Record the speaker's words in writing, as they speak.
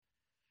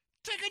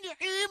Taking your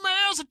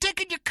emails and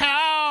taking your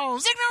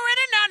calls. Ignorant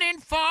and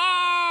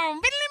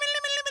uninformed.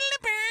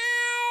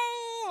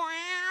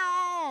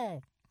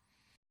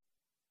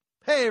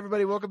 Hey,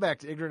 everybody. Welcome back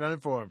to Ignorant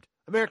Uninformed,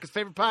 America's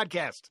favorite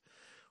podcast.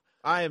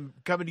 I am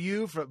coming to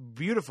you from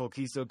beautiful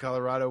Keystone,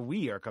 Colorado.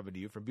 We are coming to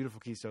you from beautiful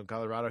Keystone,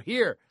 Colorado,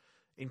 here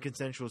in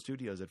Consensual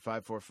Studios at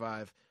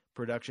 545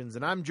 Productions.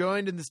 And I'm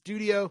joined in the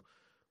studio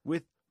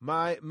with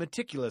my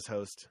meticulous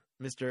host,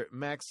 Mr.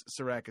 Max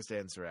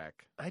Sarakistan-Sarak.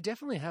 I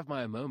definitely have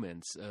my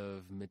moments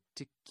of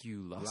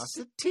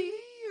meticulosity.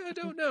 I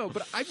don't know,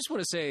 but I just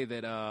want to say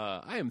that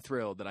I am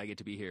thrilled that I get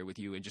to be here with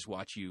you and just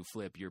watch you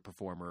flip your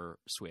performer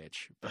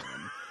switch.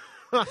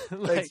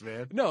 Thanks,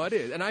 man. No, it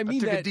is, and I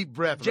mean took that. a deep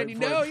breath. Jenny,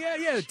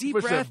 deep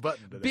push breath. that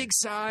button today. Big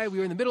sigh. We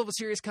were in the middle of a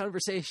serious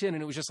conversation,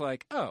 and it was just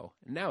like, oh,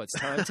 now it's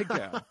time to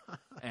go.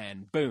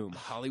 And boom,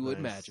 Hollywood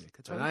Nice. magic.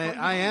 That's And why we call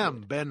you I am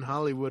Hollywood. Ben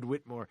Hollywood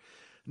Whitmore.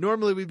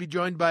 Normally, we'd be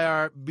joined by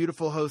our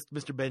beautiful host,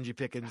 Mr. Benji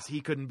Pickens. He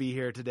couldn't be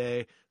here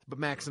today, but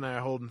Max and I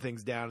are holding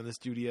things down in the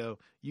studio.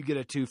 You get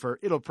a twofer.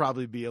 It'll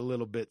probably be a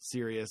little bit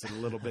serious and a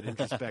little bit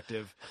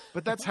introspective,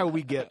 but that's how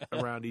we get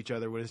around each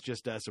other when it's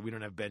just us and we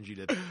don't have Benji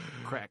to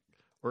crack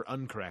or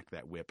uncrack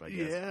that whip, I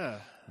guess. Yeah,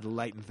 To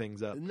lighten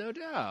things up. no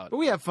doubt. But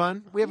we have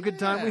fun. We have a good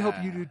time. We hope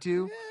you do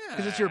too, Yeah.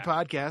 because it's your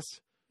podcast.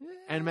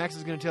 And Max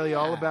is going to tell you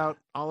all Yeah.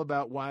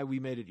 about why we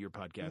made it your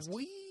podcast.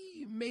 We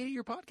made it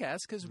your podcast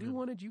because we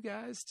wanted you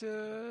guys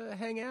to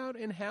hang out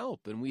and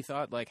help. And we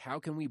thought, like, how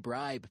can we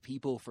bribe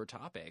people for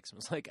topics? It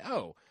was like,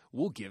 oh,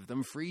 we'll give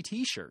them free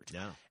T-shirt.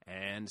 Yeah.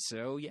 And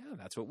so, yeah,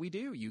 that's what we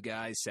do. You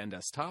guys send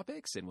us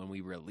topics, and when we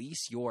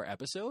release your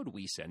episode,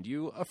 we send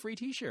you a free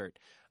T-shirt.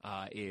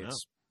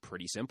 It's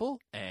pretty simple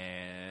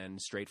and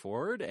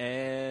straightforward,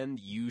 and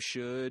you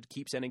should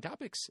keep sending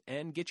topics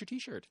and get your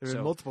T-shirt. There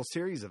are multiple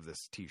series of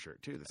this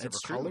T-shirt too. The several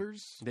That's true.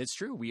 colors. That's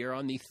true. We are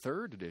on the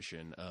 3rd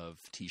edition of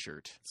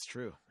T-shirt. It's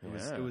true.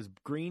 Yeah. It was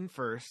green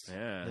first,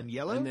 Yeah. then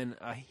yellow, and then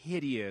a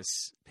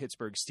hideous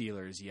Pittsburgh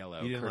Steelers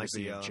yellow, You didn't like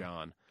courtesy the of yellow?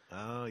 John.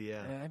 oh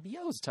yeah,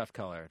 Yellow's a tough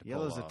color to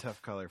yellow's pull a off.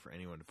 tough color for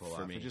anyone to pull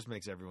For off. me. It just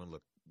makes everyone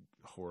look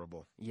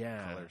horrible.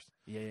 Yeah. colors.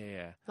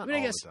 Yeah. Not I mean, I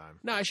all guess the time.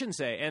 no, I shouldn't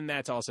say. And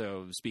that's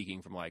also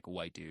speaking from like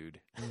white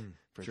dude Sure.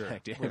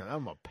 perspective. Yeah,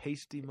 I'm a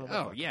pasty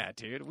motherfucker. Oh yeah,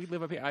 dude. We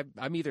live up here.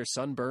 I'm either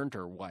sunburnt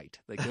or white.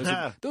 Like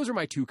those are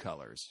my two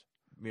colors.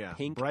 yeah,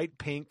 Pink. bright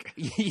pink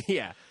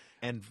Yeah.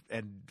 and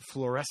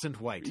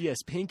fluorescent white.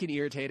 Yes, pink and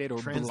irritated or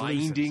Translucent.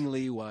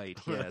 blindingly white.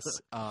 Yes.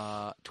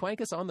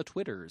 Twank us on the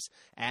Twitters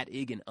at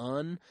Ig and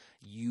Un.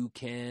 You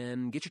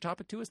can get your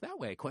topic to us that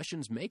way.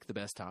 Questions make the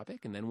best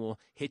topic, and then we'll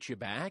hit you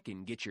back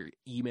and get your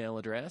email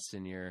address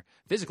and your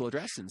physical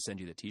address and send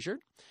you the T-shirt.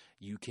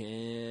 You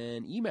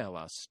can email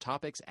us,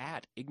 topics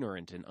at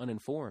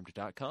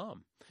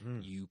ignorantanduninformed.com.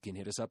 You can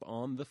hit us up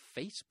on the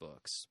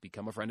Facebooks,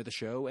 become a friend of the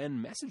show,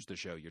 and message the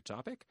show your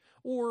topic.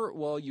 Or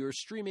while you're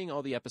streaming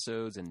all the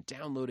episodes and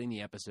downloading the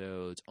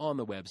episodes on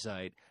the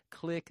website,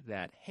 click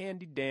that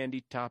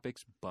handy-dandy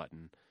topics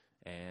button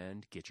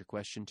and get your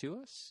question to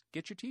us.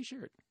 Get your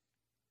T-shirt.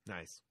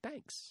 Nice.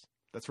 Thanks.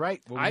 That's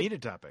right. Well, we need a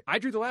topic. I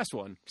drew the last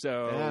one,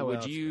 so Yeah, well, would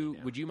it's you fine,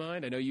 yeah. would you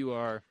mind? I know you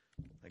are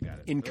I got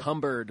it.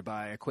 encumbered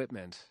by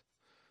equipment.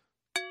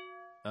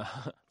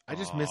 I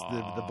just missed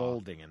the bowl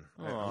dinging.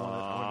 I wanted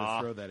Aw.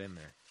 to throw that in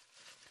there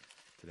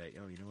today.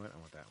 Oh, you know what? I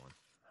want that one.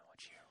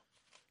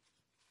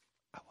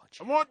 I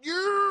I want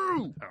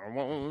you.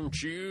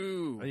 want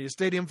you. I need a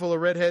stadium full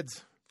of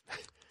redheads,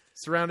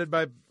 surrounded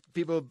by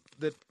people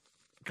that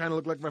kind of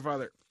look like my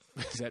father.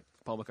 Is that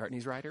Paul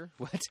McCartney's writer?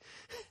 What?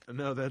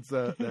 No, that's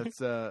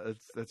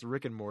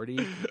Rick and Morty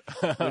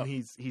when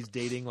he's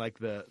dating like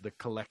the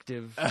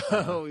collective.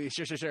 Oh,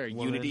 sure.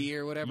 woman. Unity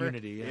or whatever.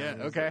 Unity, yeah. Yeah.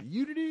 He's Okay. like,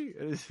 Unity.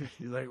 And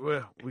he's like,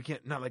 well, we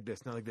can't. Not like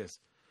this. Not like this.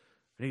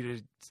 I need a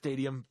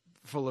stadium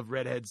full of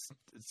redheads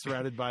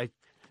surrounded by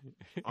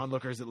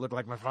onlookers that look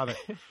like my father,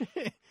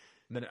 and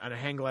then and a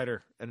hang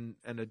glider and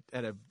an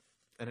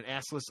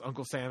assless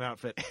Uncle Sam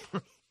outfit.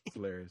 It's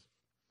hilarious.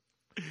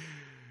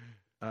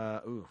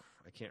 Ooh,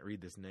 I can't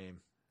read this name.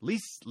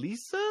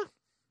 Lisa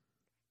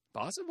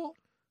Possible.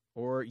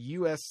 or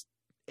USA?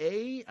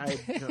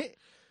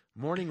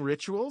 Morning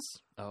rituals.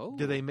 Oh.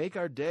 Do they make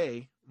our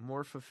day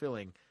more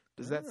fulfilling?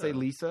 Does that say Oh.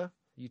 Lisa?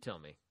 You tell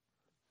me.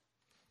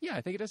 Yeah,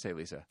 I think it does say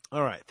Lisa.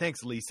 All right.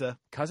 Thanks, Lisa.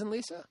 Cousin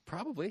Lisa?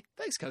 Probably.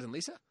 Thanks, Cousin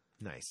Lisa.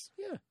 Nice.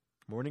 Yeah.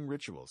 Morning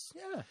rituals.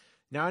 Yeah.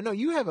 Now I know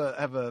you have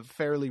a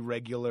fairly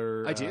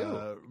regular I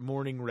do.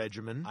 morning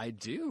regimen. I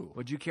do.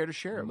 Would you care to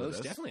share it with Most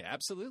us? definitely.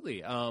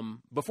 Absolutely.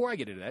 Before I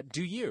get into that,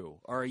 do you?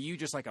 Or are you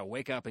just like a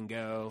wake up and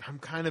go? I'm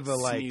kind of a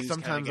like. Snooze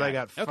Sometimes kinda I guy.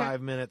 got Okay.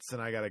 5 minutes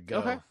and I gotta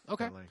go.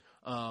 Okay. I'm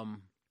like,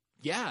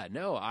 Yeah,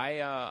 no,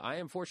 I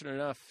am fortunate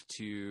enough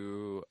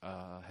to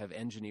have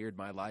engineered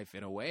my life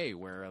in a way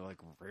where like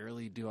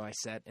rarely do I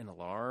set an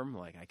alarm.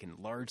 Like I can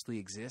largely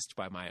exist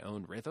by my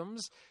own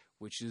rhythms,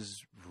 which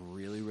is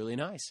really, really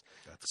nice.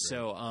 That's great.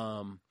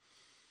 So,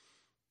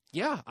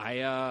 yeah,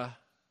 I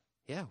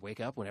wake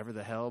up whenever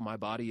the hell my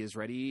body is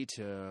ready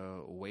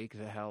to wake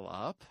the hell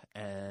up.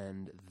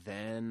 And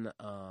then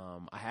I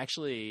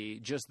actually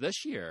just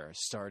this year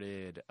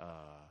started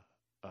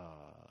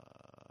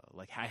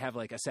like I have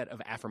like a set of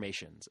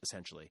affirmations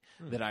essentially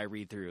that I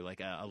read through,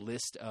 like a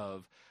list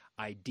of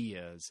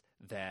ideas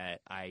that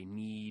I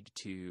need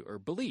to, or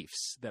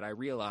beliefs that I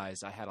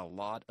realized I had a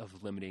lot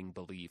of limiting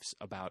beliefs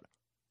about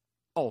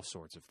all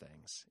sorts of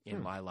things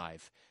in my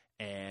life.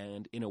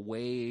 And in a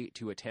way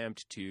to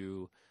attempt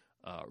to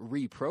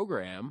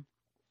reprogram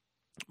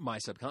my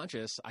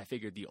subconscious, I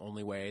figured the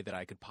only way that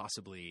I could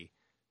possibly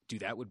do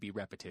that would be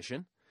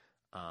repetition.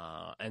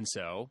 And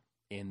so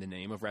in the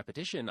name of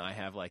repetition, I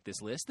have like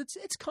this list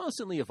it's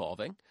constantly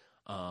evolving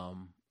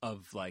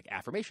of like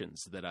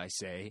affirmations that I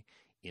say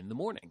in the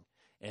morning.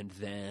 And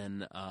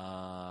then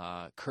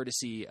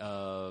courtesy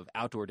of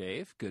Outdoor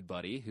Dave, good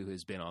buddy, who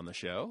has been on the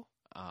show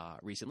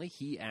recently,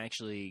 he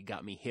actually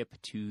got me hip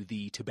to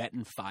the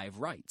Tibetan 5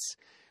 rites,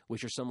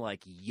 which are some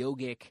like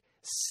yogic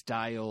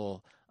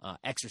style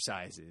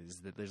exercises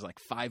that there's like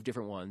 5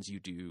 different ones you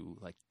do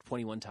like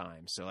 21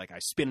 times. So like I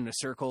spin in a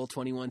circle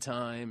 21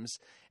 times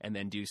and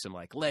then do some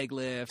like leg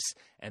lifts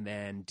and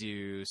then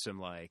do some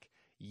like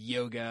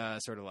yoga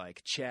sort of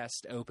like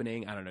chest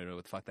opening. I don't know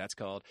what the fuck that's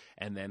called.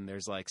 And then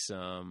there's like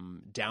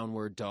some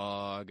downward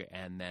dog,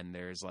 and then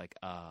there's like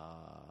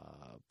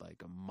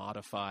a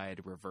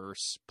modified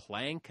reverse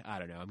plank. I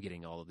don't know. I'm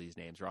getting all of these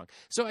names wrong.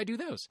 So I do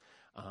those.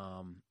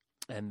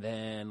 And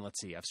then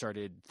let's see, I've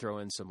started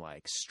throwing some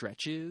like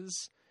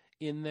stretches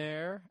in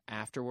there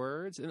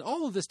afterwards. And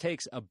all of this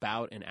takes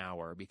about an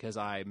hour because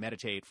I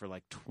meditate for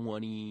like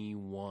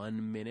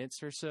 21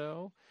 minutes or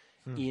so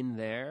in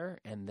there.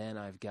 And then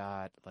I've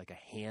got like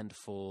a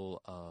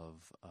handful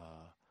of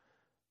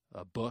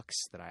books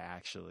that I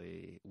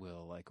actually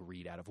will like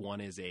read out of. One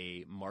is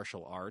a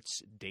martial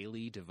arts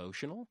daily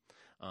devotional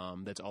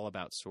that's all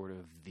about sort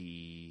of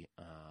the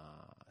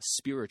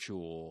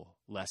spiritual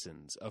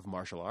lessons of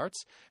martial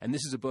arts. And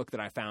this is a book that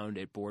I found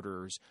at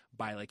Borders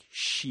by like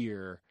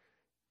sheer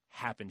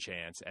happen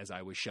chance as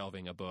I was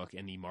shelving a book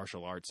in the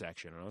martial arts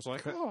section. And I was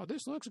like, oh,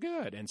 this looks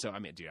good. And so, I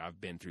mean, dude,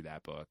 I've been through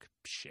that book,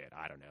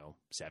 I don't know,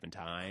 7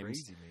 times.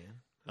 Crazy, man.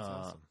 That's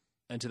awesome.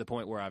 And to the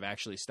point where I've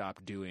actually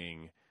stopped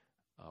doing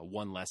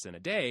one lesson a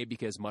day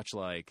because much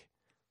like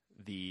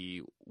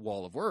the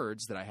wall of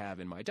words that I have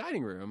in my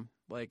dining room,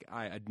 like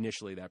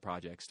initially that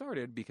project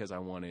started because I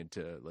wanted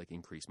to like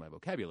increase my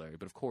vocabulary.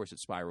 But of course it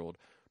spiraled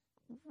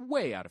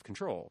way out of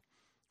control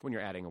when you're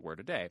adding a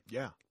word a day.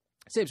 Yeah.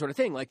 Same sort of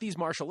thing. Like these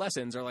martial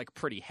lessons are like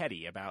pretty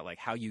heady about like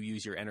how you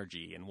use your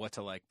energy and what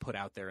to like put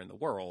out there in the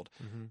world.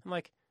 And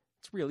like,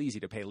 it's real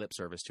easy to pay lip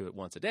service to it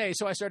once a day.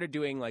 So I started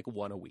doing like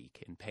one a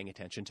week and paying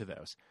attention to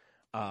those.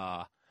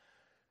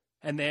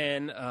 And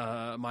then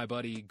my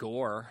buddy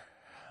Gore,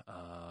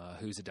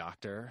 who's a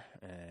doctor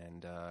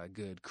and a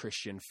good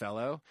Christian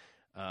fellow,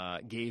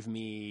 gave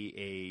me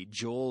a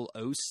Joel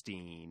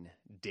Osteen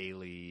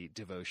daily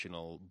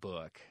devotional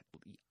book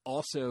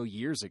also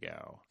years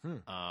ago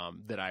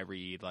that I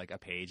read like a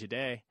page a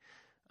day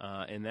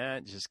in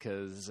that just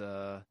because,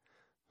 I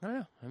don't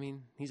know. I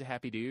mean, he's a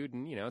happy dude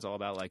and, you know, it's all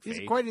about like He's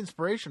faith. a quite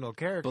inspirational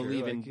character.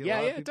 Believe in,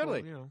 like, people,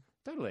 totally. You know.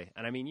 Totally.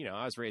 And I mean, you know,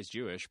 I was raised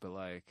Jewish, but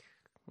like,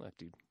 look,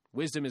 dude,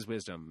 wisdom is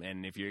wisdom.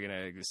 And if you're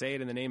going to say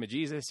it in the name of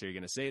Jesus, or you're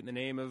going to say it in the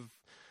name of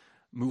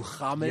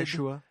Muhammad,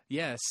 Yeshua.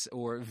 yes,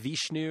 or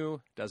Vishnu,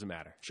 doesn't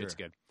matter. Shit's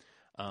good.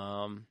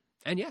 And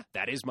yeah,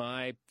 that is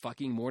my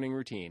fucking morning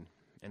routine.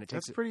 And it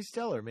takes That's pretty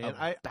stellar, man.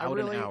 I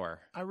an hour.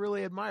 I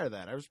really admire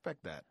that. I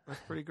respect that.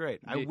 That's pretty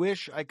great. I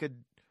wish I could.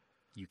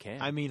 You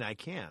can. I mean, I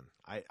can.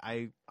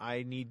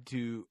 I need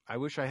to. I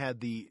wish I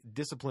had the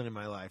discipline in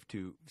my life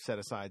to set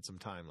aside some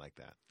time like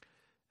that,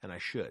 and I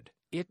should.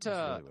 That's really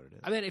what it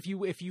is. I mean,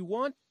 if you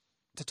want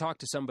to talk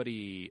to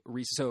somebody,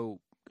 so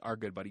our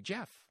good buddy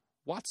Jeff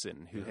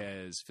Watson, who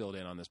has filled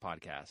in on this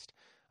podcast,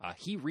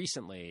 he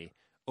recently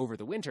over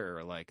the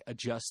winter like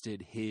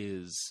adjusted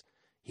his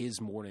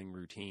morning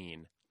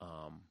routine.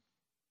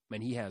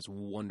 And he has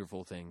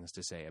wonderful things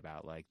to say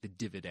about like the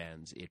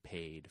dividends it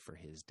paid for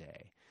his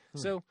day.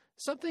 So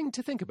something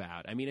to think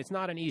about. I mean, it's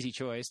not an easy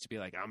choice to be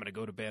like, I'm going to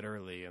go to bed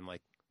early. And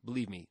like,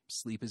 believe me,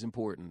 sleep is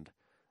important.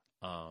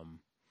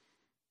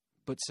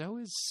 But so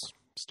is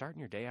starting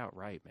your day out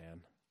right,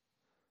 man.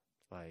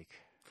 Like,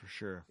 For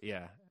sure.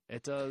 yeah,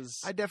 it does.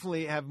 I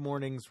definitely have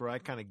mornings where I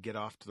kind of get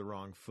off to the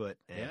wrong foot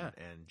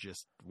and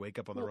just wake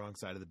up on the wrong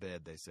side of the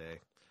bed,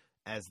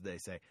 as they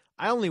say.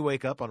 I only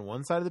wake up on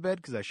one side of the bed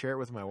because I share it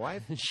with my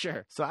wife.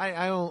 Sure. So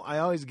I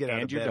always get out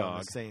And of your bed on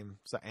dog. the same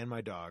side, and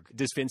my dog.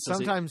 Does Finn still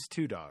sleep? Sometimes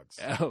 2 dogs.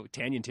 Oh,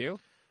 Tanyan too?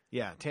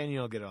 Yeah,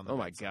 Tanya will get on the Oh, bed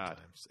my God.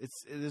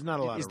 sometimes. There's not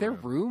a lot Is of there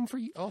room. room for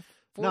you? Oh,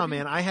 for No, you?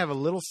 man, I have a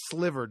little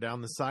sliver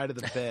down the side of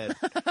the bed.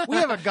 We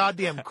have a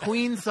goddamn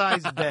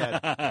queen-size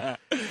bed,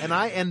 and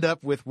I end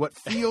up with what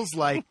feels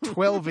like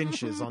 12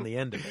 inches on the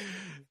end of it.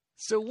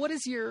 So what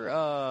is your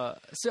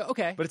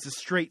okay. But it's a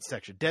straight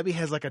section. Debbie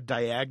has like a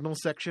diagonal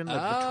section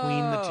like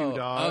between the 2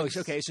 dogs. Oh,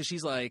 okay. So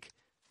she's like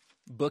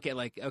book it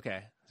like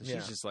okay. So she's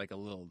Yeah. just like a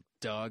little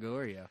dog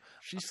Oreo.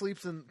 She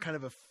sleeps in kind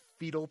of a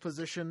fetal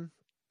position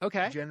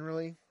Okay.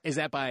 generally. Is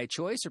that by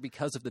choice or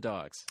because of the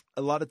dogs?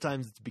 A lot of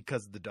times it's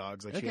because of the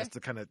dogs. Like she Okay. has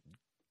to kind of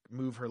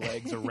move her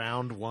legs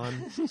around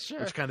one, Sure.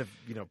 which kind of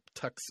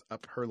tucks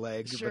up her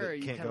legs. Sure, but it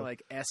you can't kind of go.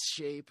 like S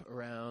shape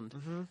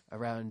around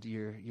around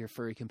your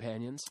furry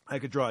companions. I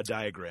could draw a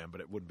diagram,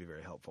 but it wouldn't be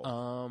very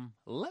helpful.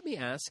 Let me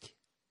ask,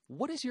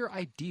 what is your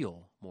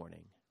ideal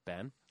morning,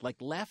 Ben? Like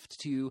left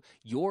to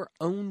your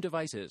own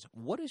devices,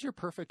 what is your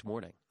perfect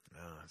morning?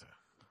 Oh, that's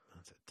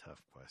a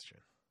tough question.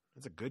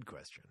 That's a good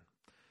question.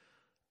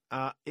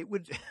 It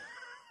would.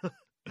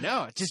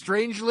 No, just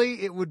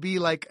Strangely, it would be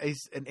like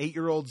an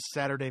 8-year-old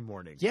Saturday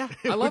morning. yeah.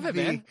 It I love would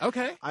it, man. be-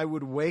 Okay. I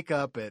would wake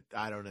up at,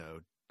 I don't know,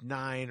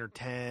 9 or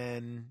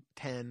 10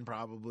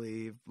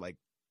 probably, like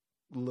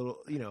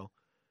little,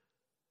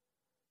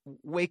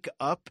 wake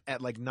up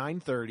at like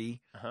 9:30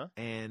 Uh-huh.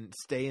 and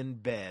stay in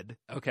bed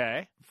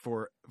Okay.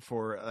 for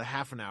a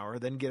half an hour,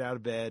 then get out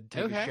of bed,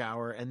 take Okay. a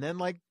shower, and then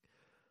like,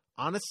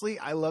 honestly,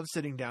 I love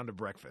sitting down to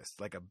breakfast,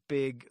 like a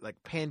big,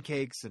 like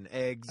pancakes and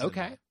eggs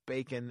Okay. and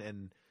bacon,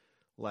 and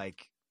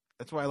like,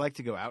 that's why I like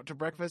to go out to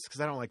breakfast,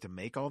 because I don't like to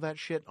make all that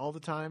shit all the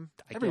time.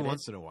 I Every get it.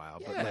 once in a while,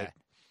 but Yeah. like,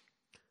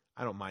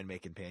 I don't mind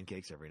making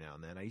pancakes every now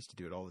and then. I used to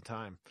do it all the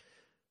time.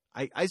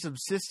 I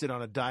subsisted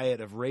on a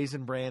diet of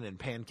Raisin Bran and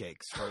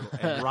pancakes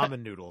and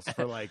ramen noodles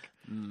for like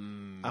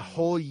a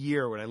whole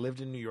year when I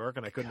lived in New York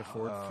and I couldn't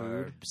afford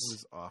food. It Carbs.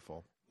 was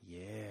awful.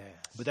 Yeah.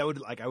 But that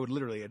would I would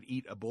literally I'd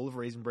eat a bowl of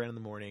Raisin Bran in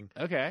the morning.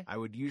 Okay. I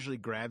would usually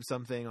grab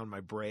something on my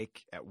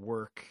break at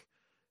work,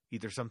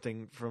 either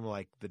something from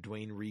like the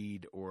Duane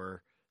Reade,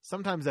 or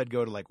sometimes I'd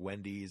go to like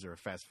Wendy's or a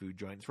fast food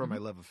joint. It's where my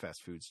love of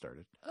fast food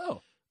started.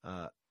 Oh,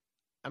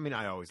 I mean,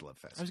 I always loved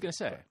fast food. I was gonna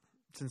say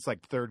Since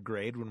like 3rd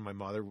grade when my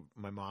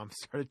mom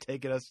started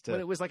taking us to. when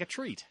it was like a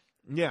treat.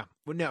 Yeah.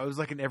 Well, no, it was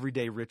like an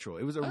everyday ritual.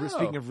 It was Oh.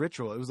 speaking of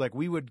ritual, it was like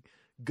we would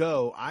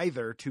go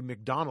either to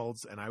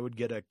McDonald's and I would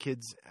get a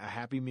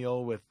Happy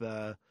Meal with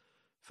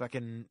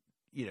fucking,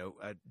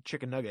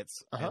 chicken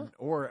nuggets, Uh-huh.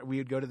 or we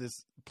would go to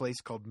this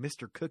place called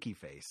Mr. Cookie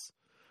Face,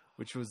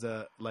 which was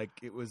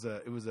it was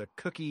a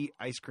cookie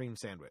ice cream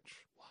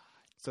sandwich.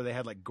 So they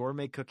had like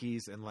gourmet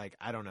cookies and like,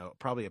 I don't know,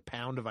 probably a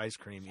pound of ice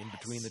cream in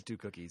between the two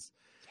cookies.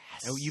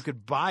 Yes. And you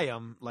could buy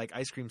them like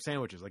ice cream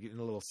sandwiches, like in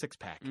a little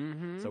 6-pack.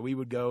 Mm-hmm. So we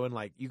would go and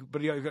like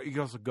but you could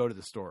also go to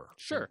the store.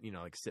 Sure. And,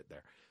 like sit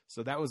there.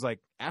 So that was like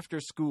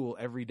after school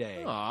every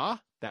day. Aw.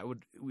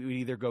 We would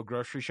either go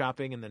grocery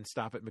shopping and then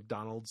stop at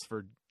McDonald's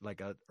for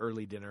like a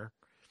early dinner,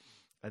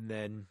 and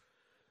then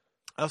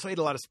I also ate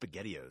a lot of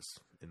SpaghettiOs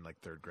in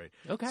like 3rd grade.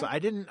 Okay. So I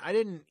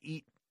didn't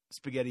eat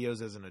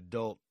SpaghettiOs as an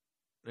adult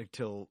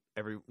until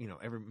every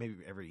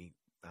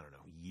I don't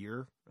know,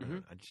 year.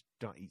 I just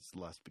don't eat a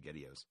lot of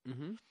SpaghettiOs.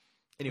 Mm-hmm.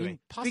 Anyway, I mean,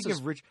 speaking pasta's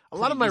of a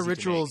lot of my pretty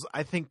easy to rituals,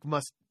 I think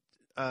must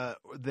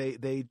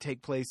they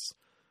take place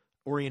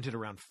oriented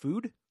around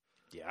food.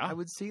 Yeah. I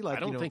would see, like, I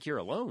don't think you're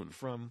alone.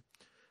 from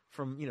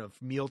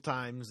meal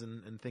times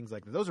and things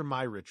like that. Those are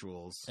my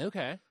rituals.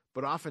 Okay.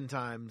 But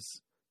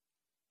oftentimes,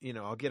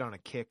 I'll get on a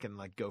kick and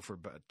like go for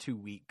about 2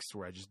 weeks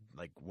where I just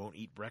like won't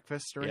eat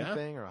breakfast or Yeah.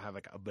 anything, or I'll have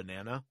like a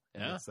banana.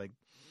 And Yeah. it's like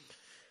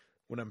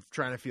when I'm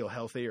trying to feel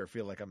healthy or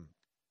feel like I'm,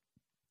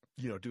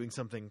 doing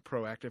something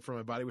proactive for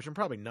my body, which I'm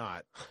probably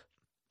not,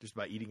 just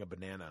by eating a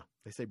banana.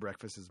 They say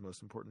breakfast is the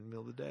most important meal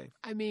of the day.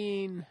 I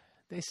mean,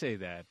 they say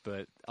that,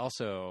 but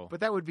also,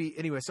 But that would be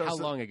anyway. So how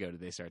long ago did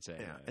they start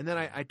saying Yeah, that? and then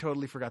I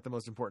totally forgot the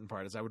most important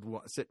part is I would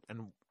sit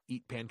and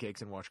eat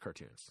pancakes and watch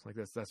cartoons. Like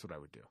that's what I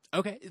would do.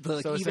 Okay. But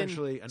like So even,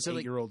 essentially, an so,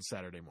 like, 8-year-old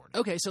Saturday morning.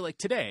 okay, so like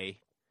today,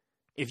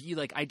 if you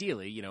like,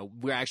 ideally,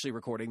 we're actually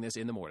recording this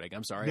in the morning.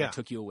 I'm sorry, I Yeah.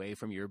 took you away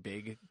from your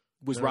big.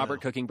 Was No, Robert no.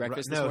 cooking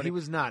breakfast this No, morning? he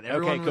was not.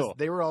 Everyone cool. was.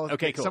 They were all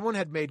Okay, cool. Someone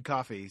had made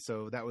coffee,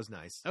 so that was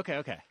nice.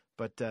 Okay.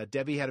 But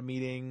Debbie had a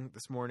meeting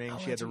this morning. Oh,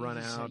 she had to that's run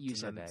right, out. You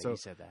said and that. So you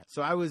said that.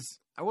 so I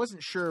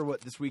wasn't sure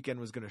what this weekend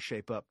was going to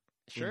shape up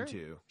Sure.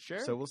 into. Sure.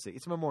 So we'll see.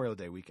 It's Memorial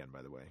Day weekend,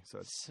 by the way. So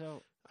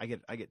So I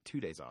get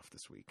 2 days off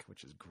this week,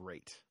 which is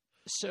great.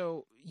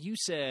 So you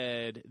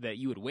said that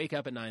you would wake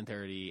up at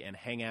 9:30 and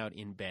hang out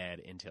in bed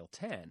until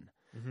 10.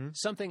 Mm-hmm.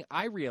 Something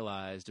I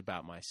realized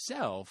about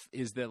myself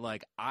is that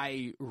like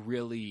I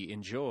really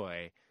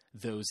enjoy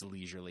those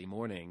leisurely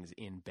mornings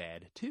in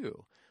bed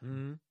too.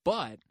 Mm-hmm.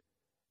 But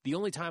the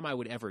only time I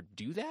would ever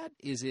do that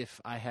is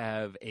if I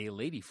have a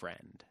lady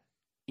friend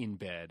in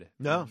bed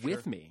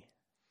with me.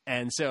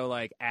 And so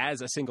like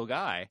as a single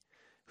guy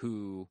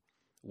who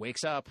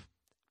wakes up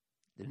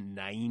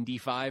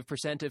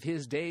 95% of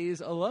his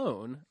days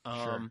alone,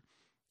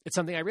 it's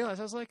something I realized.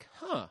 I was like,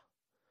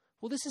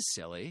 well, this is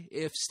silly.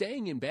 If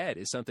staying in bed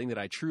is something that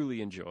I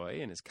truly enjoy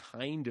and is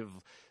kind of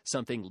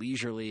something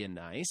leisurely and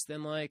nice,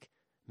 then like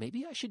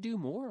maybe I should do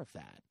more of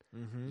that,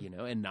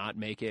 and not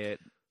make it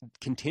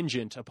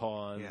contingent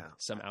upon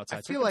some outside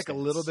I feel like a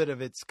circumstance. little bit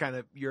of it's kind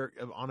of you're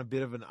on a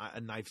bit of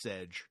a knife's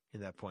edge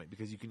in that point,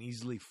 because you can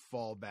easily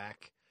fall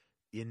back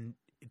into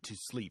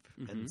sleep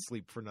and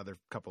sleep for another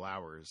couple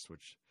hours,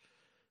 which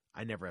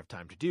I never have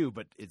time to do.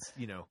 But it's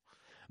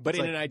But it's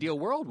in like an ideal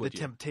world, would the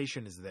you?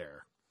 temptation is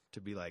there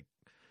to be like,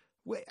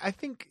 wait. I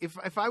think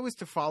if I was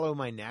to follow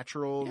my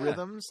natural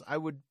rhythms, I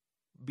would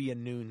be a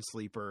noon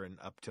sleeper and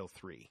up till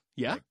 3.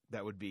 Yeah? Like,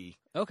 that would be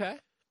Okay.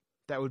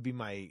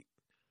 my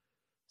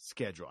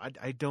schedule.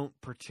 I don't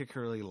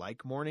particularly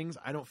like mornings.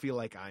 I don't feel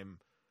like I'm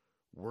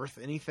worth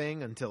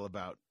anything until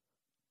about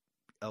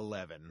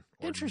 11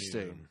 or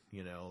Interesting.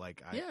 noon,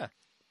 like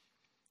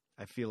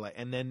I feel like,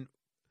 and then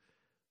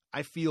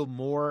I feel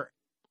more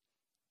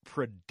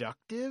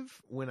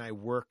productive when I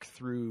work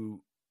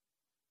through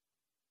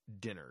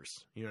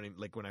dinners. You know what I mean?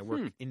 Like when I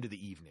work into the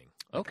evening.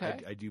 Like Okay.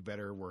 I do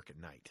better work at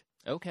night.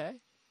 Okay.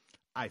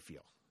 I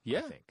feel. Yeah.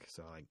 I think.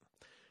 So like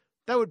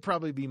that would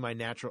probably be my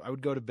natural. I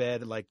would go to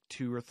bed at like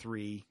 2 or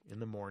 3 in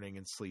the morning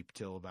and sleep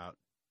till about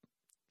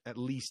at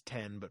least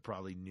 10, but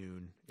probably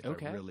noon if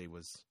Okay. I really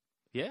was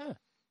Yeah.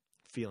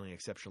 feeling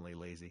exceptionally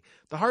lazy.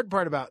 The hard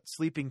part about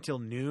sleeping till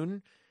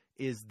noon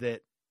is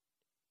that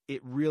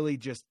it really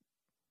just,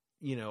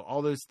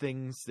 all those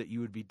things that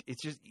you would be,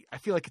 it's just, I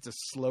feel like it's a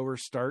slower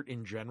start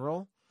in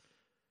general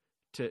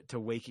to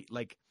wake.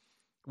 Like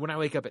when I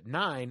wake up at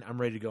 9, I'm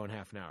ready to go in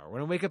half an hour.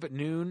 When I wake up at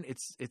noon,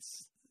 it's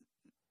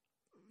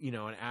an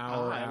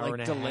hour, hour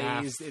and a delays.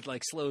 half. It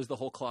like slows the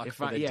whole clock If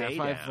for the day if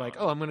down. I've like,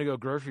 I'm going to go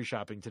grocery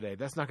shopping today,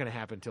 that's not going to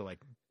happen till like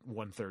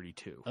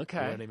 1:32. Okay.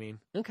 You know what I mean?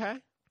 Okay.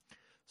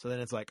 So then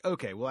it's like,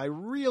 okay, well, I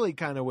really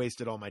kind of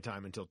wasted all my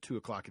time until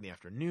 2:00 in the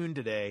afternoon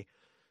today.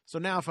 So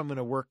now if I'm going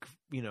to work,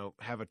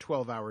 have a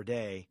 12-hour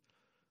day,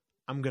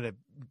 I'm going to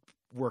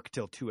work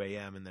till 2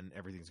 a.m. and then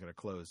everything's going to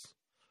close.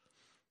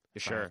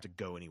 If I Sure. have to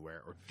go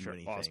anywhere or do Sure.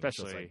 anything. Well, So it's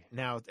especially- like,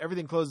 now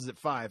everything closes at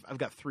 5. I've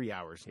got 3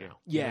 hours now. You know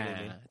Yeah, what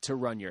I mean? to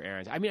run your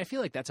errands. I mean, I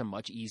feel like that's a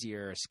much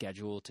easier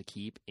schedule to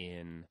keep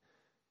in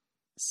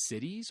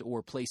cities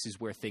or places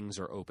where things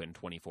are open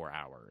 24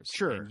 hours.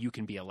 Sure. And you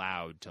can be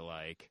allowed to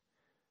like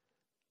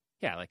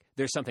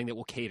there's something that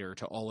will cater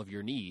to all of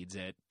your needs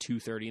at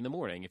 2:30 in the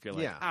morning. If you're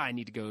like, Yeah. I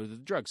need to go to the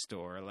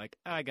drugstore, like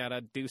I gotta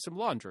do some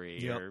laundry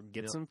Yep, or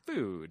get yep. some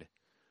food.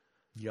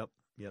 Yep.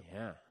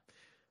 Yeah,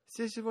 It's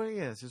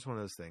just one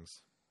of those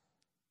things.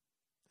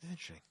 It's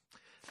interesting.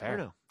 I fair.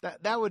 don't know.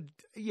 That would,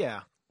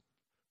 yeah.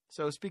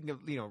 So speaking of,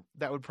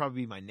 that would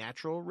probably be my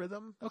natural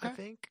rhythm, I Okay.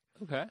 think.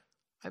 Okay.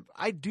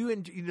 I do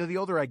enjoy, the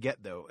older I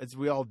get, though, as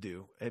we all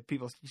do,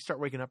 you start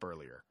waking up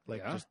earlier.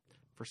 Like, Yeah. just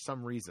for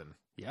some reason.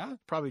 Yeah.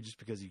 Probably just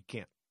because you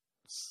can't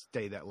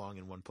stay that long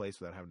in one place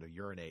without having to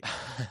urinate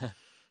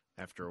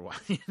after a while.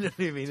 You know what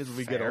I mean? As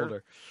we get Fair.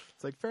 older.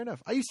 It's like, fair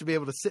enough. I used to be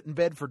able to sit in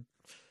bed for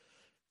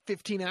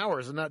 15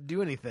 hours and not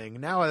do anything.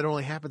 Now it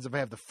only happens if I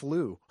have the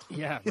flu. Yeah, You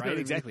know right. what I mean?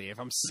 Exactly. If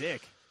I'm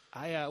sick,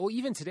 well,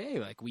 even today,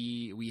 like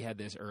we had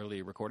this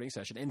early recording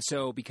session, and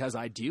so because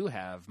I do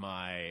have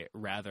my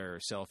rather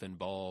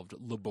self-involved,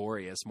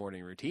 laborious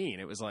morning routine,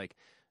 it was like,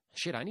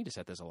 shit, I need to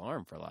set this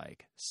alarm for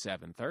like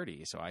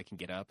 7:30 so I can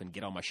get up and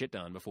get all my shit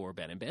done before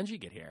Ben and Benji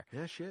get here.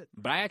 Yeah, shit.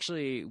 But I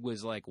actually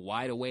was like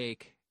wide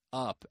awake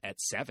up at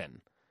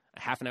 7, a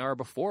half an hour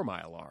before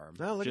my alarm.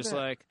 Oh, look at just that.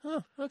 like,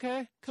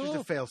 okay, cool. Just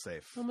a fail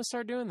safe. I'm gonna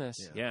start doing this.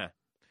 Yeah.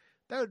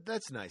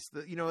 That's nice.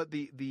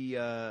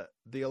 The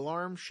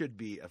alarm should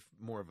be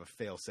more of a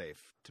fail safe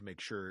to make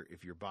sure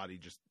if your body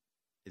just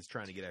is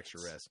trying to get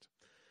extra rest.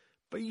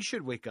 But you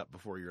should wake up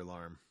before your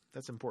alarm.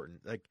 That's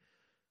important. Like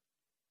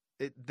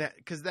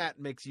because that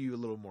makes you a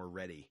little more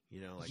ready.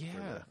 Yeah.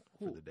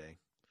 For the day,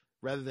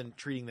 rather than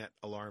treating that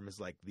alarm as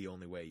like the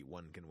only way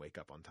one can wake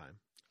up on time.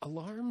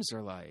 Alarms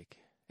are like,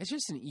 it's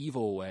just an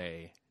evil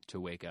way to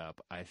wake up,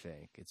 I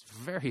think. It's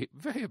very,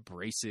 very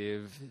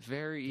abrasive, It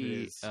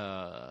very, is. You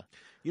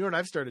know what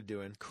I've started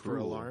doing for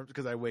Cruel. alarms?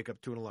 Because I wake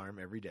up to an alarm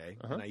every day,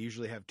 Uh-huh. and I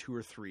usually have 2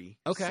 or 3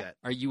 okay. set.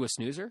 Are you a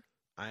snoozer?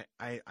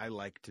 I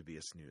like to be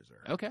a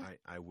snoozer. Okay.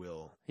 I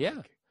will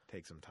Yeah.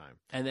 take some time.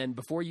 And then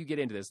before you get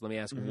into this, let me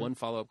ask Mhm. one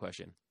follow-up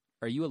question.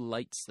 Are you a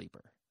light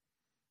sleeper?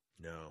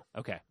 No,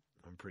 Okay.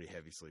 I'm a pretty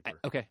heavy sleeper.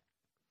 Okay.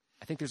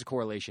 I think there's a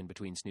correlation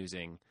between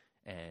snoozing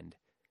and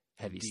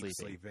heavy Deep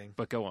sleeping.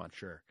 But go on.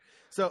 Sure.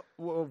 So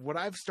what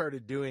I've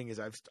started doing is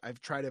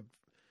I've tried to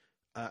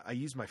I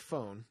use my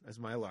phone as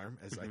my alarm,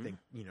 as I Mhm. think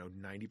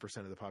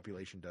 90% of the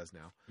population does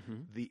now.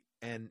 Mhm.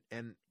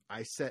 And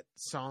I set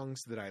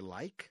songs that I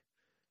like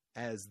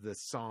as the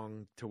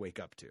song to wake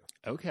up to.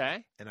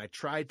 Okay. And I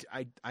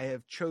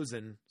have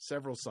chosen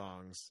several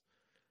songs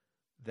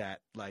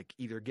that like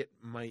either get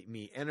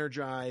me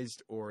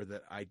energized or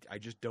that I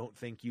just don't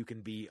think you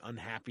can be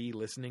unhappy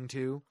listening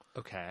to.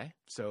 Okay.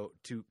 So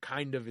to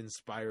kind of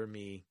inspire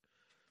me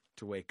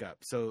to wake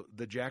up. So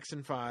the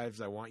Jackson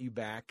 5's I Want You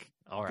Back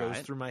All goes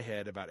right. through my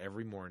head about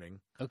every morning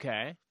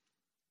Okay.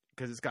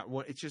 because it's got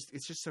one. It's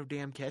just so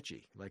damn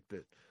catchy. Like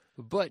the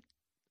But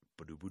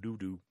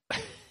ba-doo-ba-doo-doo.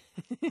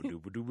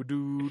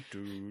 Ba-doo-ba-doo-ba-doo,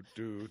 doo,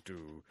 doo,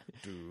 doo,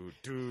 doo,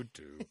 doo,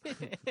 doo.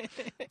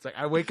 It's like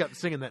I wake up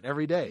singing that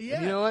every day. Yeah.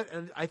 And you know what?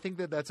 And I think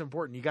that's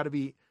important. You got to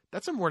be.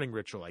 That's a morning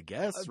ritual, I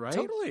guess, right?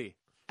 Totally.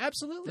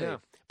 Absolutely. Yeah.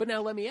 But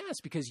now let me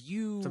ask, because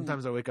you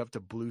Sometimes I wake up to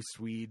Blue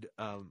Swede,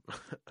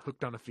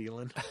 Hooked on a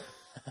Feeling.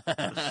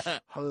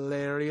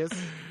 Hilarious.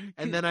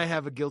 And then I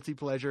have a guilty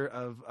pleasure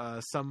of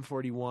Sum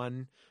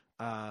 41.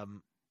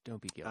 don't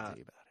be guilty about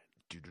it.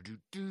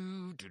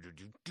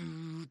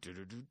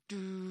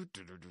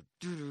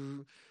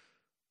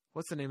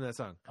 What's the name of that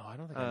song? Oh, I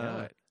don't think I know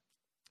it.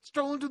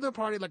 Strolling to the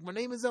party like my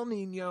name is El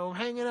Nino,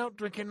 hanging out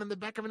drinking in the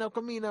back of an El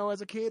Camino. As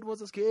a kid,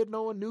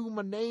 no one knew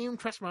my name.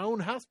 Trashed my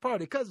own house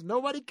party because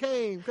nobody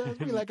came. Because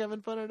we like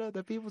having fun at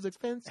other people's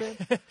expense. I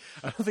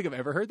don't think I've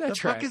ever heard that The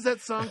track. fuck is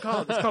that song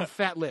called? It's called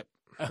Fat Lip.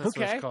 That's what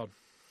Okay. it's called.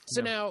 So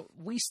Yeah. now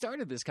we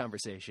started this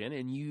conversation,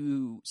 and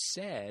you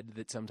said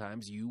that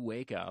sometimes you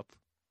wake up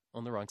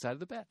on the wrong side of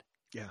the bed.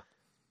 Yeah.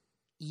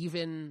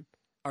 Even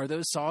are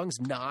those songs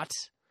not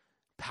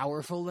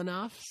powerful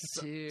enough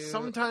to?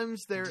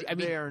 Sometimes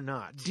they are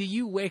not. Do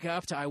you wake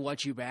up to "I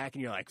Want You Back"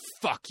 and you're like,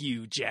 "Fuck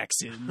you,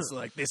 Jacksons"?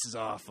 Like, this is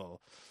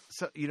awful.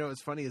 So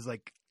what's funny is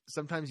like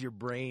sometimes your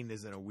brain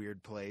is in a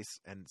weird place,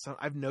 and so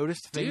I've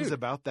noticed things Dude.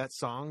 about that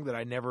song that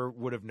I never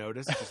would have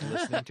noticed just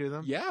listening to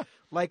them. Yeah,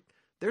 Like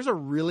there's a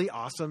really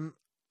awesome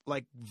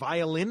like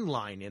violin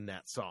line in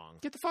that song.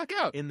 get the fuck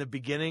out. In the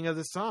beginning of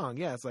the song,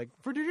 yeah, it's like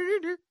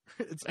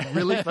it's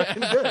really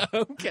fucking good.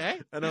 Okay.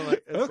 And I'm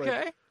like, it's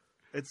Okay.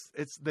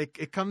 like,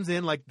 it comes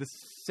in like the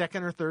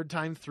second or third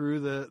time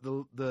through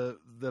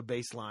the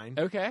bass line,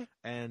 Okay.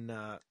 and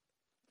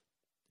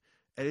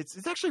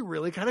it's actually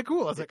really kind of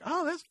cool. I was like,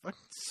 oh, that's fucking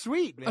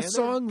sweet, man. A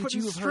song They're that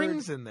putting you've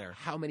strings heard in there.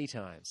 how many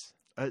times?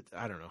 I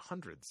don't know,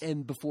 hundreds.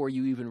 And before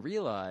you even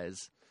realize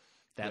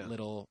that Yeah.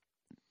 little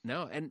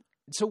no. And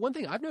so one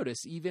thing I've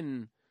noticed,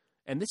 even,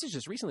 and this is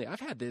just recently, I've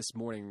had this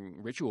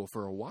morning ritual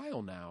for a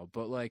while now,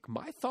 but like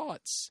my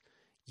thoughts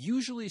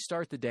usually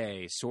start the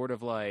day sort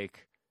of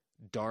like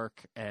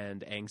dark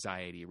and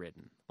anxiety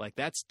ridden. Like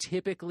that's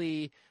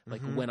typically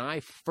like Mhm. when I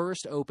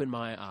first open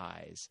my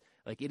eyes,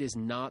 like it is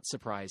not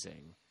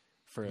surprising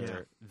for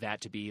Yeah.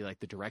 that to be like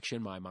the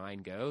direction my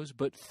mind goes.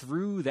 But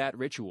through that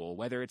ritual,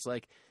 whether it's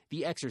like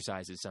the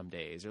exercises some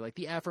days or like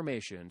the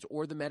affirmations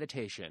or the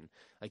meditation,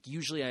 like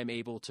usually I'm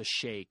able to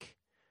shake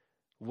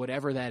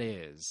whatever that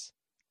is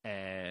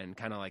and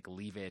kind of like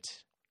leave it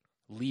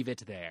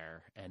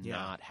there and Yeah.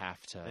 not have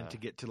to, And to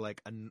get to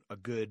like a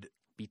good,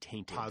 be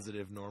tainted.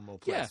 positive, normal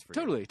place. Yeah, for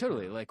totally.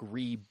 Yeah. Like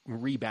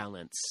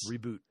rebalance.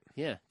 Reboot.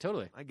 Yeah,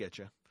 totally. I get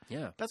you.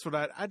 Yeah. That's what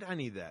I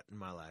need that in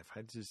my life.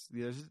 I just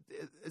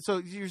so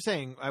you're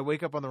saying I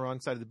wake up on the wrong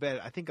side of the bed.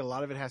 I think a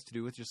lot of it has to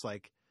do with just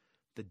like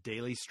the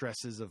daily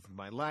stresses of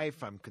my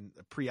life. I'm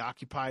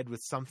preoccupied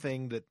with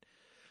something that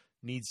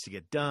needs to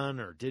get done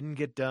or didn't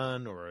get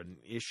done, or an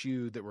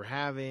issue that we're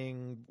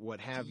having. What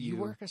have you?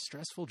 You work a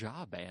stressful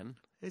job, man.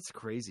 It's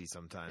crazy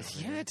sometimes.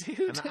 Yeah, man.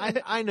 dude.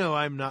 And I know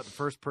I'm not the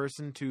first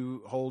person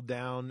to hold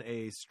down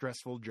a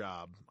stressful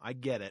job. I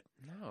get it.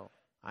 No.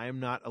 I am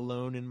not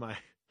alone in my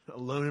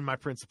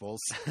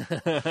principles.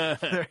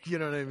 You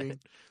know what I mean?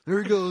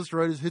 There he goes to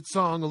write his hit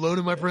song, "Alone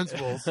in My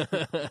Principles."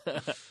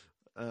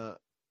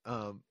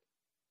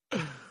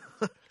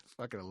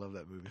 Fucking, I love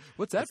that movie.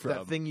 What's that It's from?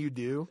 That Thing You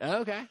Do.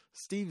 Okay.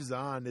 Steve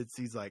Zahn.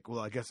 He's like, well,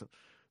 I guess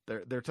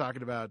they're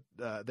talking about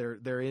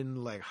they're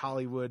in like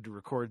Hollywood to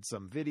record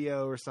some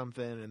video or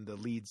something, and the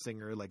lead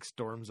singer like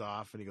storms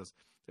off, and he goes,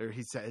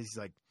 he's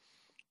like,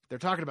 they're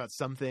talking about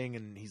something,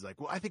 and he's like,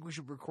 well, I think we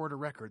should record a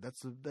record.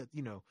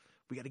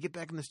 We got to get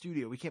back in the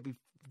studio. We can't be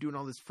doing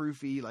all this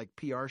froofy like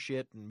PR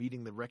shit and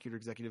meeting the record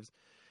executives.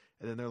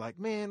 And then they're like,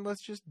 man,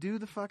 let's just do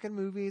the fucking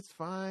movie. It's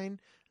fine. And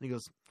he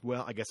goes,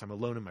 well, I guess I'm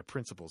alone in my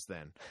principles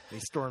then. And he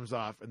storms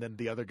off. And then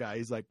the other guy,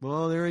 he's like,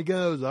 well, there he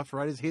goes, off to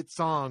write his hit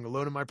song,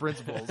 "Alone in My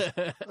Principles."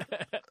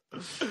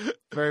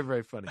 Very,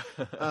 very funny.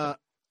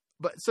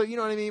 But so, you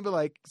know what I mean? But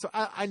like, so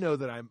I know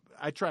that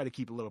I try to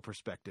keep a little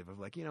perspective of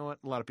like, you know what?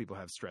 A lot of people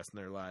have stress in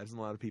their lives, and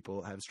a lot of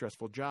people have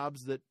stressful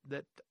jobs that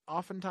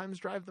oftentimes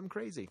drive them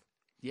crazy.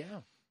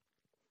 Yeah.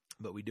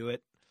 But we do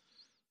it.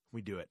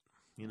 We do it.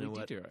 You know We do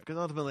what? do it. Because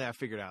ultimately, I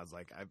figured out, it's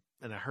like,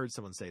 I heard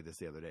someone say this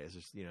the other day. It's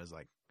just,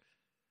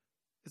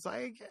 it's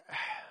like,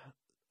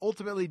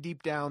 ultimately,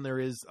 deep down, there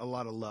is a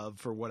lot of love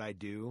for what I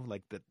do,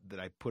 like that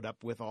I put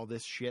up with all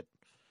this shit.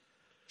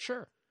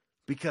 Sure.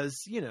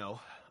 Because,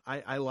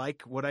 I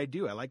like what I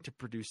do. I like to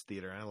produce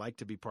theater, and I like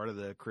to be part of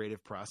the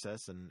creative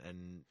process, and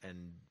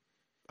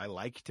I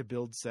like to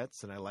build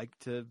sets, and I like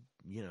to,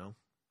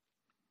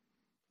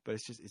 but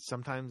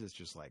sometimes it's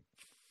just like,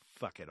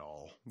 fuck it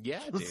all. Yeah,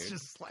 dude. It's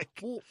just like,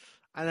 Well,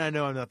 and I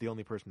know I'm not the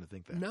only person to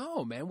think that.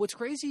 no, man. What's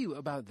crazy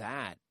about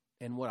that,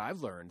 and what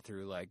I've learned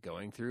through like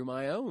going through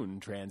my own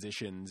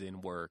transitions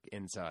in work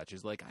and such,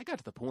 is like I got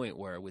to the point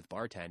where with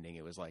bartending,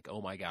 it was like,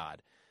 oh my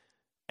God,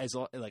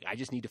 like I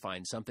just need to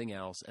find something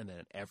else, and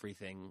then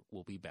everything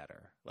will be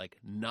better. Like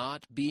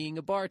not being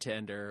a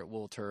bartender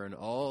will turn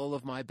all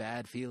of my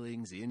bad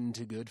feelings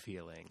into good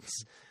feelings.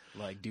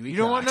 Like Dewey You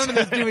don't want Cox. none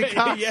of this Dewey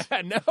Cox.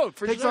 Yeah, no,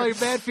 for Takes sure. all your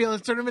bad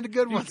feelings, turn them into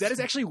good ones. That is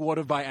actually one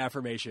of my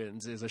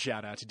affirmations, is a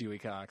shout out to Dewey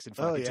Cox and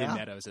fucking yeah? Tim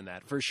Meadows in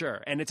that, for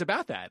sure. And it's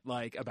about that,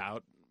 like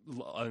about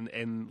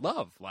and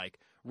love, like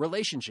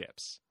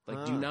relationships.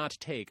 Like do not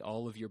take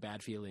all of your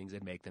bad feelings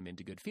and make them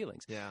into good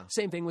feelings. Yeah.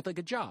 Same thing with like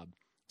a job.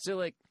 So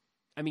like,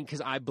 I mean,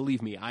 because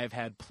believe me, I've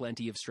had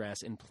plenty of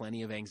stress and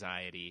plenty of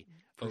anxiety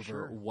over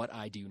sure. what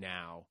I do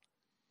now,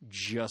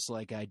 just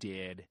like I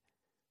did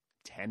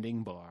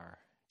tending bar,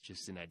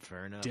 just in a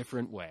Fair enough.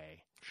 different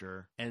way.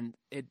 Sure. And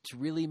it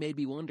really made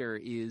me wonder,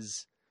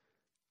 is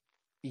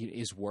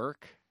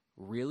work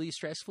really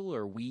stressful?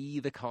 Or are we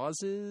the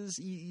causes?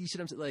 You see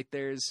what I'm saying? Like,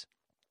 there's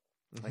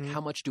like, Mhm.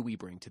 how much do we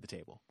bring to the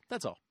table?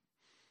 That's all.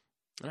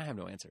 And I have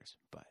no answers,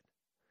 but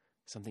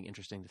something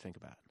interesting to think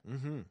about.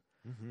 Mhm.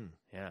 Mhm.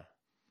 Yeah.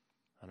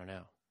 I don't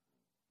know.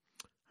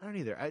 I don't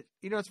either.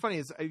 It's funny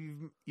is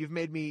you've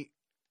made me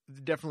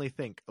definitely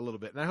think a little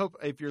bit, and I hope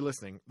if you're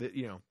listening that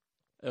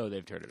Oh,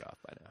 they've turned it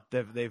off by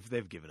now.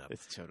 they've given up.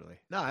 It's totally.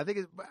 No, I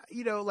think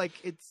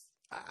it's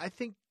I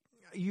think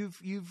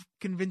you've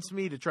convinced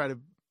me to try to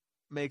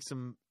make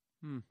some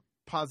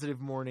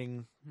positive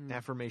morning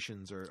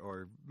affirmations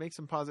or make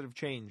some positive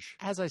change.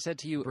 As I said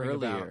to you Bring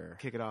it out, earlier,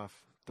 kick it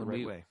off the when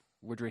right way.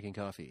 we're drinking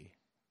coffee.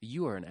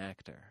 You are an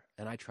actor,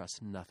 and I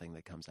trust nothing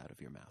that comes out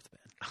of your mouth,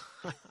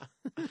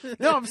 Ben.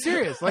 No, I'm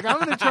serious. Like I'm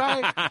going to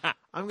try.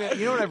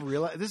 You know what I've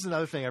realized? This is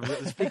another thing.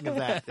 Speaking of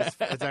that,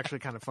 it's actually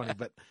kind of funny,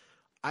 but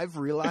I've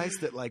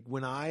realized that like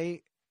when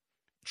I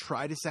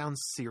try to sound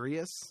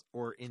serious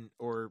or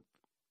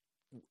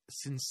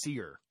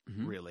sincere,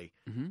 Mhm. really,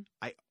 Mhm.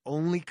 I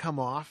only come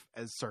off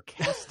as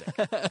sarcastic.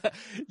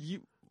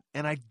 You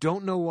And I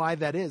don't know why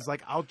that is.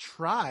 Like, I'll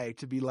try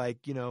to be like,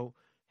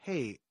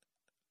 hey,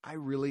 I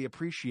really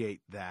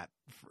appreciate that.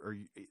 Or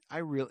I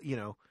really,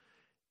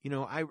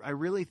 I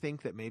really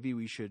think that maybe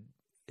we should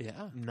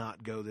yeah.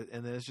 not go that.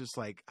 And then it's just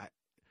like,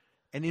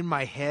 and in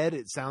my head,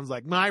 it sounds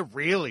like, I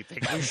really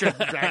think we should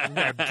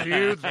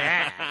do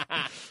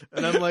that.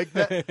 And I'm like,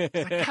 God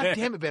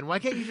damn it, Ben. Why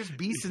can't you just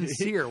be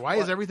sincere? Why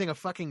is everything a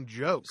fucking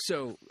joke?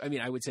 So, I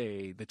mean, I would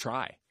say the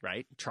try,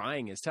 right?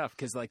 Trying is tough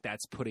because, like,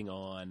 that's playing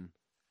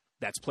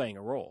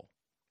a role,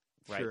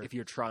 right? Sure. If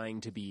you're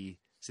trying to be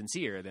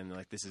sincere, then,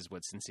 like, this is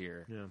what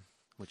sincere, Yeah.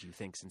 what you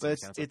think sincere But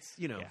sounds like. it's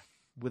Yeah.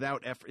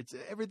 without effort. It's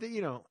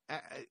everything,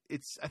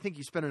 I think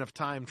you spend enough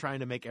time trying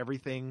to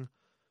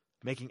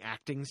making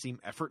acting seem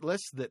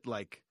effortless that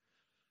like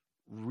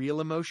real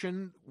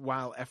emotion,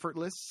 while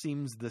effortless,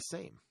 seems the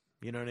same.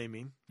 You know what I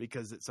mean?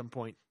 Because at some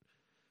point,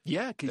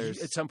 Yeah,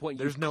 because at some point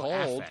there's you've no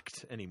called,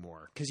 affect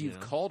anymore. because you've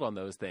called on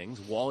those things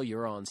while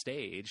you're on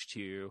stage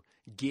to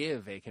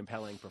give a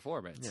compelling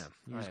performance. Yeah,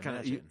 you I just kind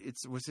of. imagine.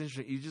 It's what's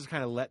interesting. You just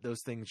kind of let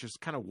those things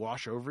just kind of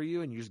wash over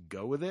you, and you just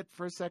go with it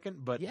for a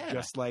second. But Yeah.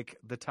 just like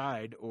the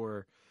tide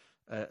or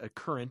a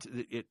current,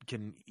 it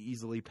can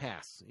easily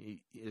pass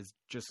is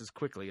just as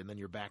quickly, and then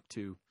you're back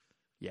to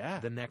yeah.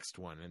 the next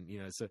one. And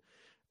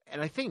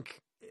and I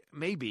think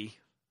maybe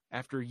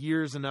after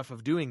years enough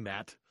of doing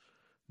that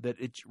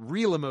it's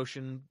real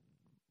emotion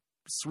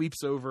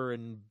sweeps over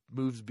and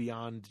moves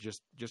beyond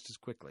just as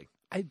quickly.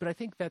 But I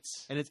think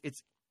that's And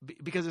it's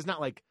because it's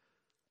not like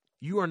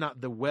you are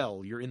not the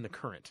well, you're in the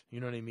current. You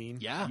know what I mean?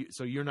 Yeah.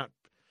 So you're not.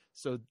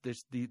 So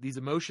there's these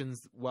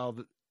emotions, while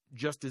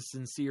just as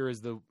sincere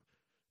as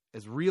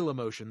real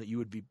emotion that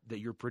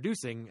you're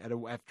producing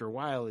after a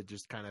while, it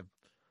just kind of.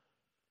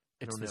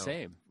 it's the know.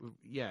 same.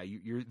 Yeah,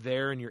 you're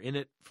there and you're in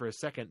it for a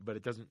second, but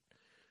it doesn't.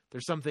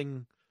 There's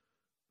something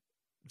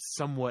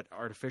somewhat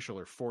artificial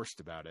or forced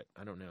about it.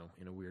 I don't know,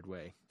 in a weird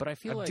way. But I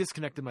feel I've like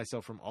disconnected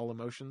myself from all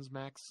emotions,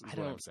 Max. Is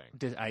what I'm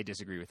saying. I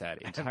disagree with that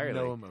I have entirely.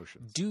 no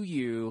emotions. Do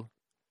you?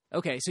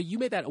 Okay, so you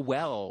made that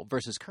well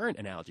versus current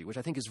analogy, which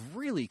I think is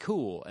really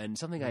cool and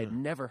something I had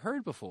never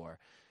heard before.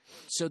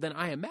 So then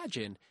I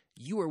imagine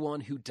you are one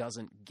who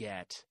doesn't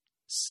get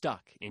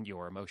stuck in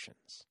your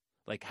emotions.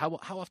 Like how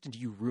often do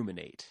you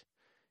ruminate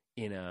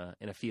in a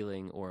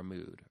feeling or a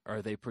mood?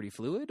 Are they pretty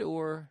fluid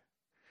or?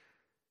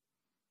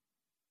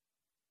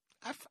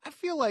 I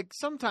feel like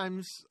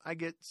sometimes I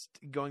get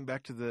going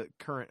back to the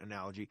current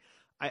analogy.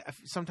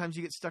 Sometimes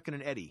you get stuck in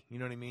an eddy. You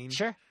know what I mean?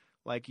 Sure.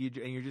 Like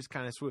you're just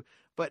kind of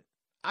But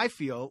I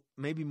feel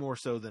maybe more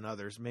so than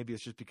others. Maybe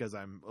it's just because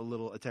I'm a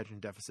little attention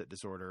deficit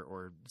disorder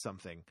or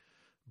something.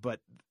 But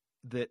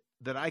that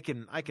I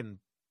can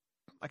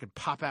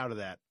pop out of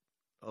that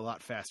a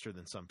lot faster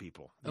than some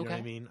people. You know what I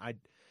Okay. mean? I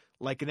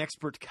like an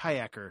expert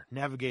kayaker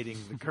navigating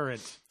the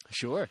current.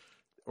 Sure.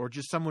 Or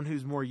just someone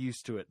who's more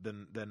used to it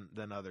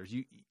than others.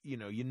 You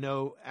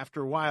know,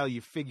 after a while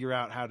you figure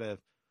out how to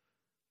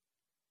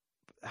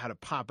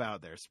pop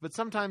out there. But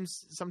sometimes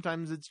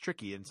it's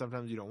tricky, and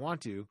sometimes you don't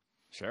want to.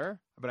 Sure.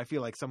 But I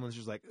feel like someone's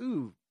just like,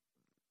 ooh,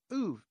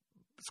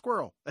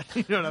 squirrel.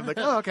 And I'm like,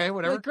 oh, okay,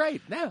 whatever. Like,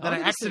 great. No. Then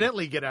I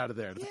accidentally get out of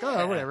there. It's like,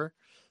 oh, whatever.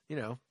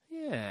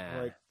 Yeah.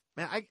 Like,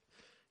 man,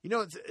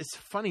 it's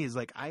funny is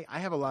like I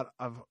have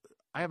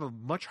a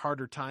much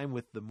harder time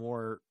with the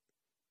more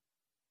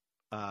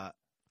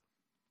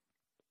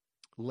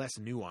less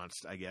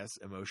nuanced, I guess,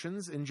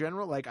 emotions in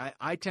general. Like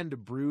I tend to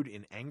brood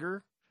in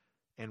anger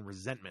and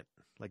resentment.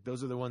 Like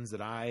those are the ones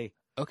that I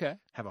Okay.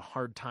 have a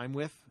hard time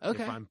with.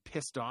 Okay. If I'm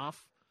pissed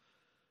off,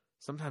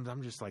 sometimes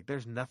I'm just like,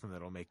 there's nothing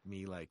that'll make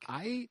me like,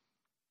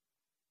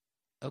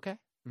 Okay.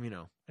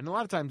 and a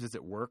lot of times it's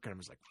at work and I'm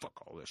just like, fuck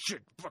all this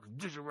shit, fuck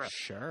this shit.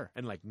 Sure.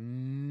 And like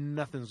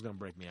nothing's going to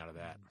break me out of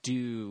that. Do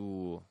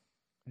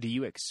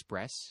you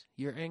express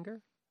your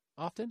anger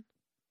often?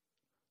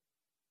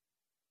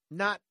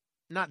 Not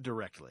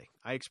directly.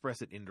 I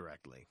express it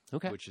indirectly,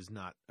 Okay. which is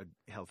not a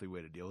healthy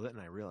way to deal with it.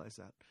 And I realize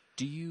that.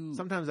 Do you?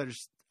 Sometimes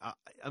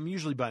I'm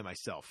usually by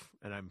myself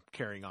and I'm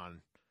carrying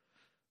on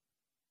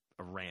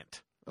a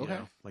rant. You Okay.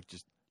 know? Like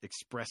just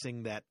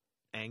expressing that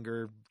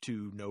anger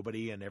to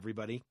nobody and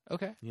everybody.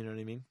 Okay. You know what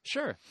I mean?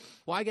 Sure.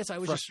 Well, I guess I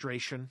was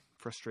Frustration,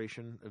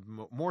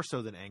 more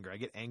so than anger. I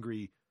get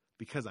angry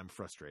because I'm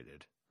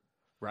frustrated.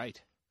 right.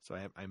 So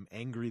I'm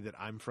angry that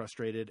I'm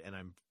frustrated, and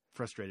I'm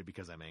frustrated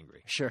because I'm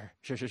angry. Sure.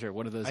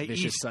 One of those I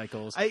vicious eat-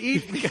 cycles. I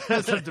eat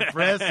because I'm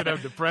depressed, and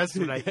I'm depressed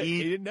when I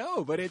eat.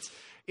 No, but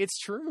it's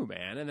true,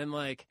 man. And then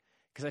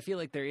because I feel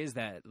like there is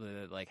that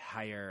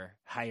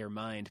higher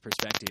mind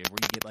perspective where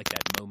you get like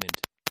that moment.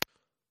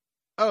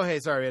 Oh, hey,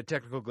 sorry, we had a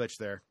technical glitch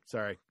there.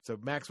 Sorry. So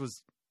Max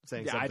was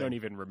saying Yeah, something. I don't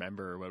even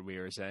remember what we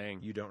were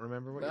saying. You don't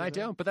remember what you were I saying?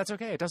 don't, but that's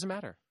okay. It doesn't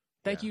matter.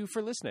 Thank Yeah. you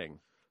for listening.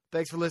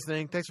 Thanks for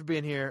listening. Thanks for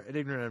being here at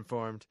Ignorant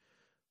Uninformed.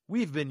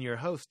 We've been your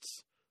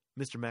hosts,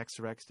 Mr. Max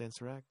Serac, Stan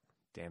Serac,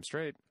 Damn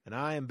straight. and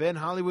I am Ben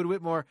Hollywood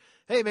Whitmore.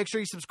 Hey, make sure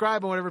you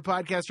subscribe on whatever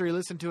podcaster you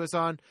listen to us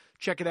on.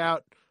 Check it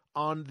out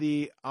on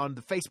the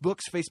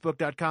Facebooks,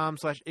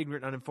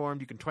 facebook.com/ignorant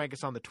uninformed. You can twank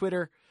us on the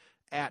Twitter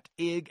at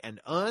ig and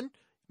un.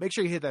 Make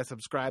sure you hit that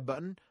subscribe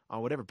button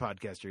on whatever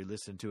podcaster you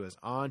listen to us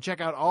on. Check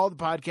out all the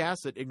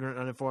podcasts at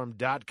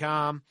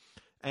ignorantuninformed.com.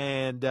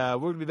 And we're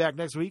going to be back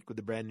next week with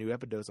a brand new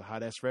epidose of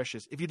Hot Ass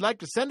Freshness. If you'd like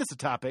to send us a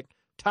topic,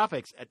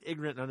 topics at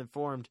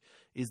ignorantuninformed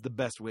is the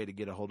best way to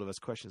get a hold of us.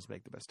 Questions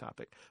make the best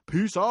topic.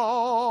 Peace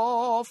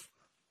off.